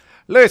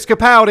Lewis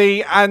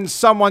Capaldi and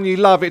Someone You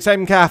Love. It's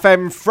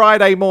MKFM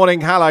Friday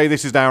morning. Hello,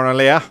 this is Darren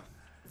Lia.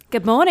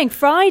 Good morning.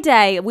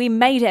 Friday. We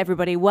made it,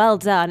 everybody. Well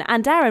done.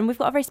 And Darren, we've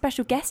got a very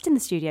special guest in the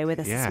studio with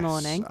us this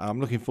morning.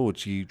 I'm looking forward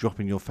to you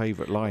dropping your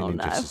favourite line in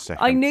just a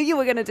second. I knew you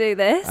were going to do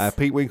this.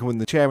 Pete Winkelman,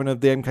 the chairman of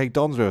the MK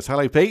Dons with us.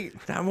 Hello, Pete.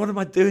 Dan, what am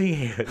I doing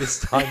here at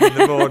this time in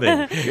the morning?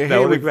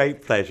 What a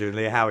great pleasure. And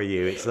Lia, how are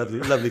you? It's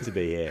lovely to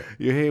be here.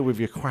 You're here with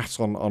your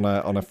croissant on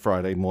a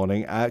Friday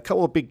morning. A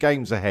couple of big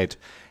games ahead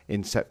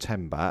in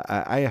September.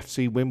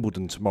 AFC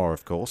Wimbledon tomorrow,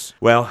 of course.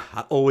 Well,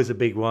 always a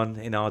big one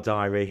in our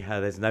diary.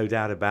 There's no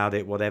doubt about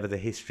it. Whatever the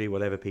history,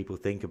 whatever people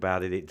think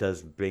about it, it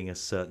does bring a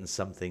certain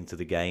something to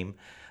the game.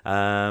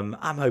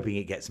 I'm hoping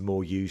it gets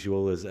more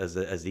usual as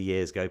the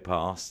years go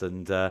past,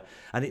 and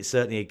it's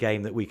certainly a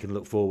game that we can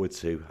look forward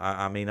to.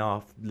 I mean,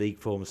 our league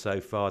form so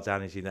far,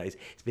 Dan, as you know, it's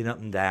been up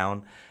and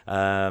down.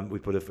 We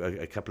put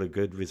a couple of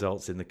good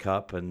results in the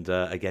Cup and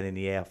again in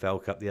the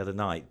AFL Cup the other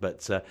night,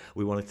 but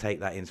we want to take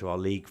that into our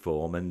league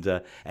form, and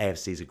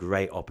AFC is a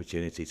great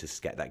opportunity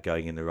to get that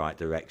going in the right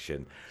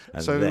direction.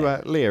 And so,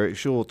 Lia,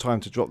 it's your time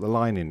to drop the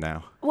line in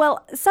now.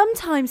 Well,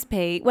 sometimes,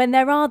 Pete, when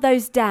there are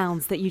those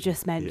downs that you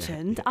just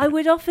mentioned, I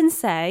would often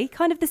say,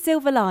 kind of the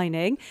silver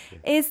lining,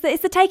 is that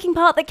it's the taking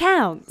part that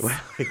counts.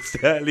 Well, it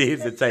certainly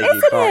is the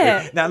taking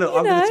part. Now, look,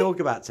 I'm going to talk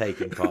about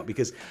taking part,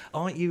 because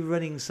aren't you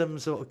running some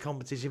sort of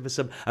competition for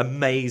some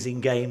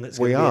amazing game that's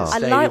going to be at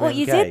Stadium I like what MK?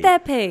 you did there,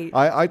 Pete.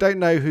 I don't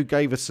know who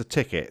gave us the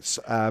tickets,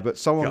 but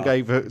someone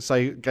gave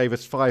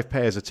us 5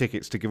 pairs of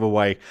tickets to give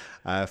away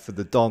for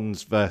the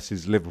Dons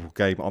versus Liverpool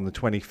game on the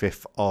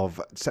 25th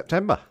of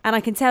September. And I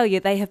can tell you,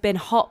 they have been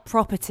hot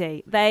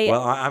property.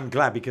 Well, I'm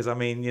glad, because, I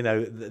mean, you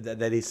know,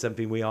 that is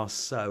something we are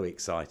so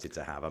excited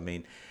to have. I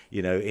mean,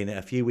 you know, in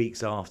a few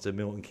weeks after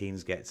Milton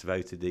Keynes gets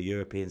voted the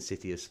European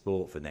City of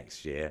Sport for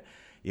next year,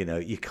 you know,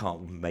 you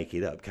can't make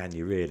it up, can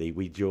you, really?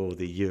 We draw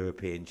the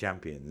European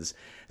champions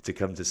to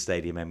come to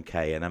Stadium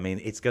MK. And, I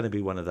mean, it's going to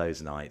be one of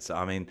those nights.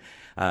 I mean,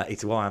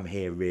 it's why I'm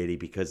here, really,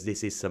 because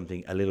this is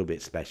something a little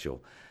bit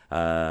special.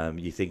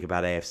 You think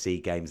about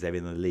AFC games, they're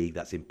in the league,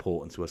 that's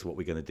important to us, what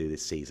we're going to do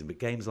this season. But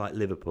games like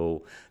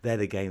Liverpool, they're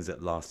the games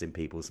that last in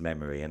people's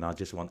memory. And I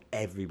just want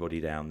everybody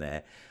down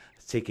there.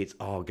 Tickets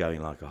are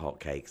going like a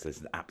hotcake, so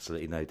there's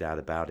absolutely no doubt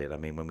about it. I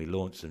mean, when we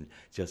launched them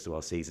just to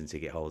our season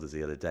ticket holders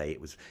the other day, it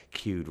was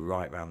queued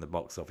right round the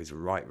box office,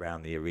 right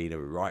round the arena,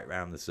 right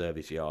round the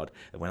service yard.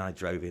 And when I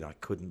drove in, I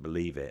couldn't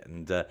believe it.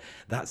 And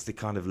that's the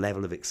kind of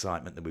level of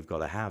excitement that we've got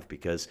to have,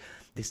 because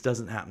this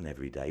doesn't happen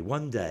every day.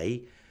 One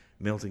day,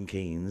 Milton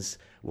Keynes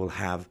will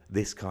have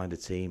this kind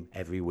of team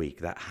every week.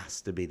 That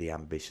has to be the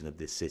ambition of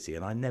this city,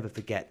 and I never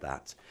forget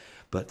that.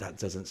 But that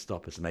doesn't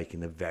stop us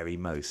making the very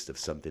most of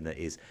something that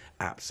is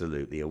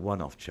absolutely a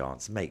one-off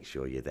chance. Make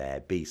sure you're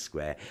there, be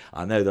square.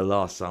 I know the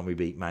last time we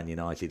beat Man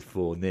United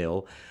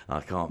 4-0,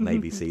 I can't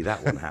maybe see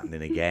that one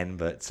happening again,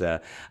 but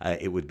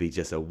it would be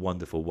just a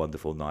wonderful,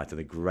 wonderful night and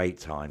a great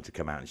time to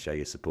come out and show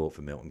your support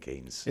for Milton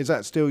Keynes. Is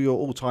that still your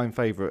all-time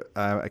favourite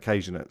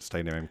occasion at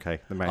Stadium MK,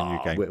 the Man U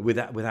game?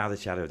 Without a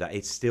shadow of doubt,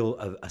 it's still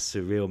a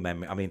surreal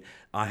memory. I mean,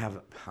 I've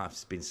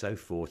been so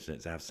fortunate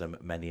to have so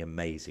many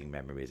amazing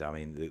memories. I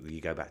mean,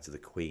 you go back to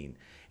the Queen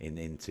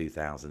in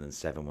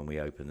 2007 when we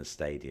opened the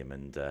stadium,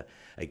 and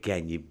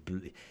again, you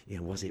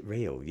know, was it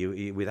real?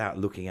 You without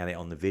looking at it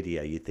on the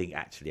video, you think,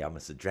 actually I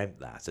must have dreamt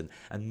that.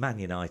 And Man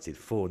United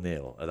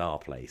 4-0 at our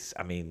place.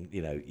 I mean,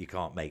 you know, you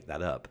can't make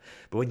that up.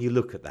 But when you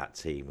look at that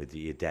team with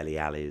your Dele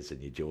Allis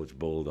and your George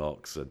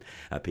Bulldogs and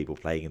people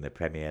playing in the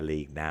Premier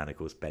League now, and of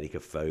course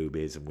Benica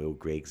Phobes and Will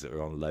Griggs that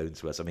are on loan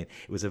to us, I mean,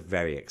 it was a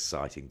very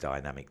exciting,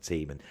 dynamic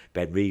team, and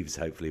Ben Reeves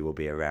hopefully will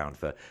be around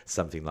for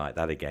something like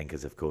that again,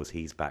 because of course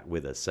he's back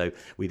with us. So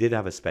we did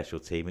have a special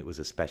team. It was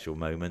a special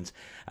moment,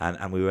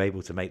 and we were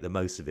able to make the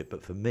most of it.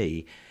 But for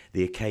me,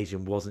 the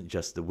occasion wasn't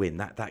just the win.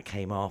 That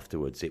came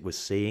afterwards. It was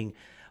seeing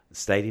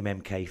Stadium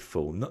MK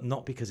full,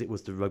 not because it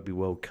was the Rugby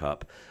World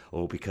Cup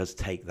or because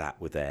Take That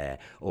were there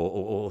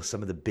or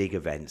some of the big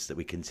events that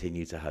we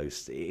continue to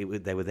host. They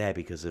were there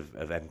because of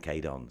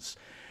MK Dons.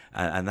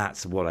 And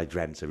that's what I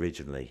dreamt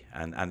originally.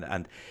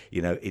 And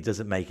you know, it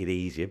doesn't make it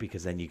easier,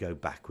 because then you go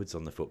backwards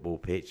on the football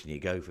pitch and you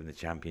go from the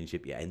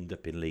Championship, you end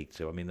up in League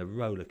Two. I mean, the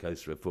roller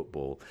coaster of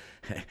football,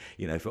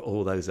 you know, for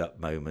all those up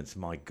moments,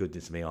 my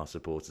goodness me, our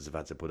supporters have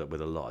had to put up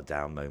with a lot of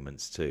down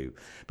moments too.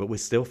 But we're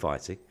still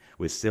fighting.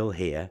 We're still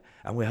here,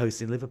 and we're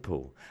hosting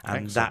Liverpool.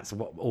 And that's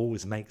what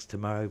always makes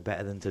tomorrow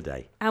better than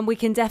today. And we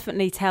can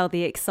definitely tell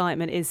the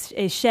excitement is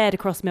shared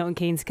across Milton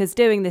Keynes, because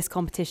doing this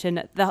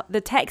competition, the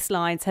text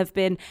lines have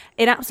been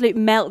in absolute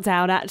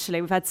meltdown,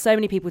 actually. We've had so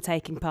many people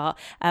taking part.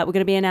 We're going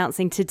to be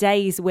announcing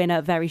today's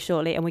winner very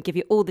shortly, and we'll give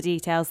you all the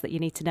details that you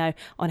need to know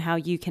on how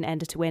you can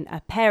enter to win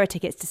a pair of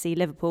tickets to see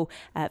Liverpool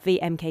v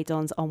MK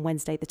Dons on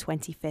Wednesday, the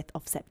 25th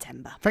of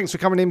September. Thanks for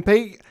coming in,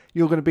 Pete.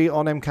 You're going to be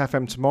on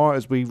MKFM tomorrow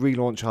as we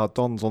relaunch our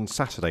Dons on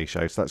Saturday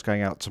show, so that's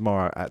going out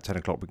tomorrow at 10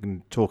 o'clock. We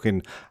can talk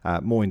in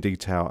more in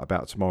detail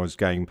about tomorrow's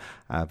game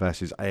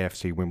versus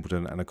AFC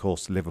Wimbledon and of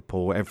course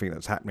Liverpool, everything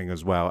that's happening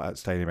as well at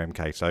Stadium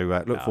MK. So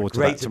look forward to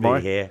that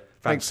tomorrow. Great to be here.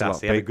 Thanks a lot,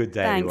 Fantastic. Have a Pete. good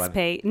day, Thanks, everyone.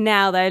 Pete.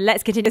 Now, though,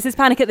 let's continue. This is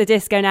Panic at the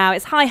Disco now.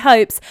 It's High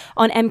Hopes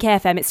on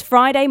MKFM. It's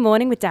Friday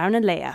morning with Darren and Lia.